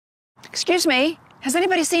Excuse me, has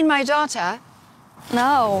anybody seen my daughter?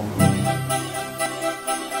 No.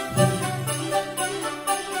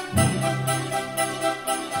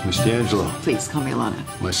 Miss D'Angelo. Please, call me Alana.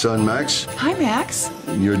 My son, Max. Hi, Max.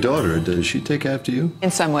 Your daughter, does she take after you?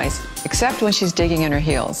 In some ways, except when she's digging in her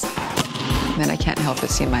heels. Then I can't help but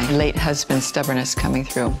see my late husband's stubbornness coming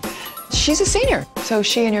through. She's a senior, so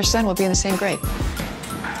she and your son will be in the same grade.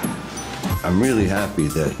 I'm really happy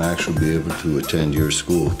that Max will be able to attend your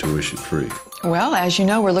school tuition-free. Well, as you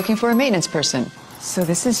know, we're looking for a maintenance person. So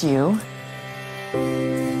this is you.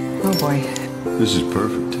 Oh, boy. This is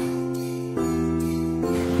perfect.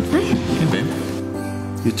 Hi. Hey,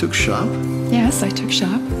 babe. You took shop? Yes, I took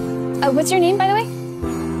shop. What's your name, by the way?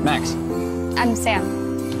 Max. I'm Sam.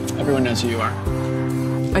 Everyone knows who you are.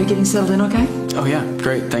 Are you getting settled in okay? Oh, yeah.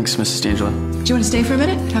 Great. Thanks, Mrs. D'Angelo. Do you want to stay for a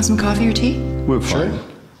minute? Have some coffee or tea? We're fine.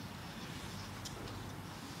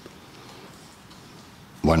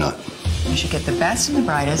 Why not? You should get the best and the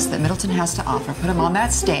brightest that Middleton has to offer, put them on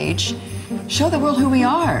that stage, show the world who we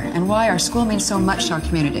are and why our school means so much to our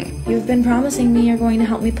community. You've been promising me you're going to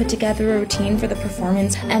help me put together a routine for the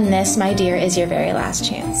performance, and this, my dear, is your very last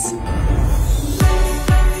chance.